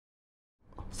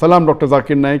Salam Dr.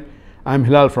 Zakir Naik. I am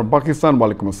Hilal from Pakistan.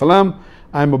 Walaikum Assalam.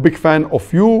 I am a big fan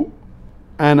of you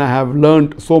and I have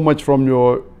learned so much from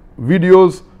your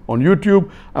videos on YouTube.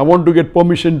 I want to get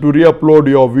permission to re-upload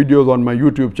your videos on my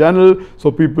YouTube channel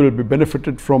so people will be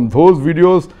benefited from those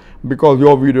videos because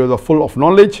your videos are full of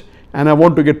knowledge, and I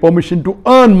want to get permission to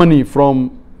earn money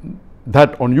from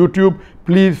that on YouTube.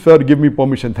 Please sir, give me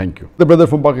permission. Thank you. The brother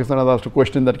from Pakistan has asked a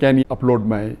question that can he upload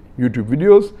my YouTube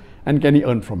videos and can he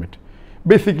earn from it?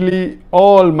 Basically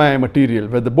all my material,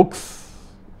 whether books,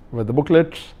 whether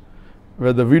booklets,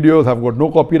 whether videos have got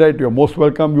no copyright, you are most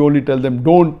welcome. You only tell them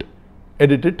don't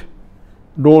edit it,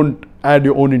 don't add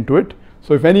your own into it.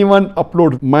 So if anyone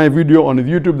uploads my video on his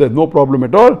YouTube, there's no problem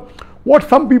at all. What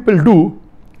some people do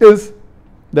is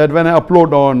that when I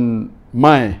upload on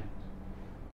my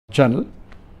channel,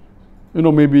 you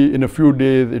know, maybe in a few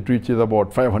days it reaches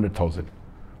about 500,000.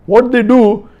 What they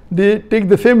do, they take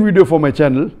the same video for my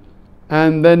channel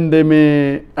and then they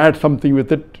may add something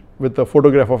with it, with a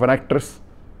photograph of an actress.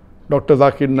 Dr.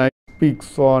 Zakir Naik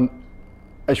speaks on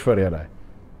Aishwarya Rai.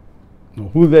 No,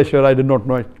 who's Aishwarya Rai? I did not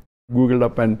know. I googled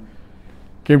up and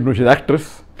came to know she's an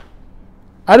actress.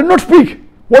 I did not speak.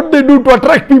 What they do to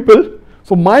attract people.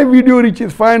 So my video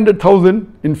reaches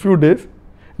 500,000 in few days.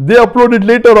 They upload it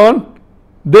later on,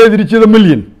 theirs reaches 1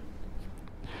 million.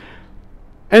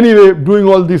 Anyway, doing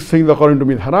all these things according to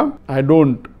me is haram. I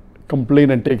don't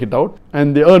complain and take it out,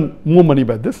 and they earn more money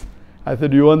by this. I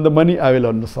said, you earn the money, I will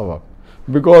earn the sawab.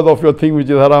 Because of your thing which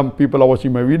is haram, people are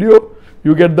watching my video,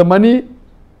 you get the money,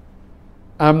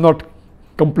 I am not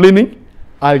complaining,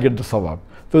 I will get the sawab.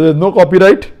 So there is no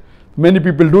copyright. Many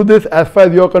people do this. As far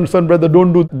as you are concerned, brother,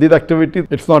 don't do these activities.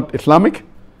 It's not Islamic.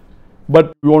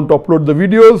 But you want to upload the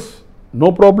videos,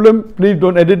 no problem. Please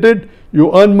don't edit it.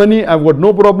 You earn money, I've got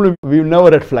no problem. We will never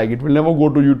red flag it. We'll never go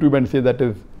to YouTube and say that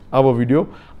is our video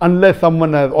unless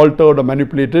someone has altered or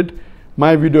manipulated.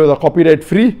 My videos are copyright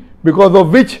free, because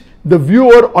of which the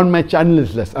viewer on my channel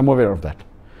is less. I'm aware of that.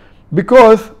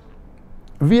 Because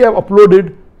we have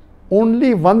uploaded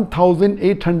only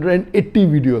 1,880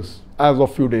 videos as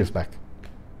of few days back.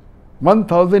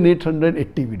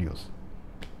 1,880 videos.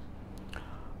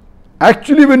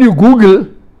 Actually, when you Google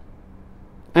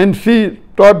and see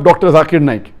top Dr. Zakir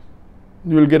Naik,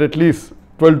 you will get at least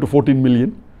 12 to 14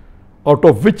 million, out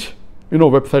of which, you know,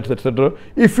 websites, etc.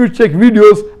 If you check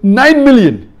videos, 9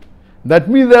 million. That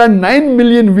means there are 9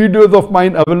 million videos of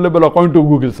mine available according to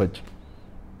Google search.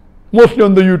 Mostly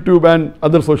on the YouTube and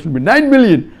other social media. 9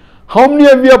 million. How many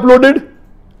have we uploaded?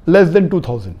 Less than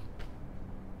 2,000.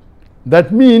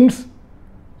 That means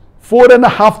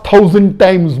 4,500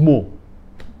 times more.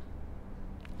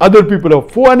 Other people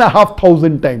have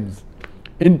 4,500 times.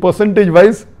 In percentage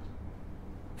wise,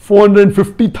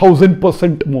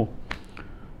 450,000% more.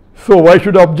 So why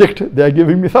should I object? They are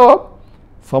giving me sawab.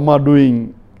 Some are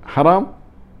doing haram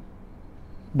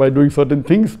by doing certain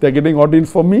things. They are getting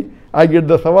audience from me. I get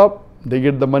the sawab. They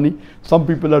get the money. Some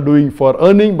people are doing for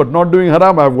earning but not doing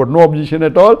haram. I have got no objection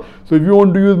at all. So if you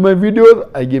want to use my videos,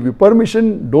 I give you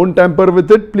permission. Don't tamper with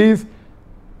it. Please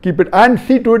keep it and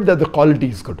see to it that the quality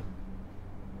is good.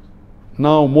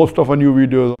 Now most of our new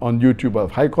videos on YouTube are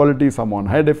high quality, some on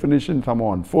high definition, some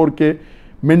on 4K.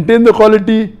 Maintain the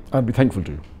quality. I'll be thankful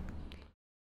to you.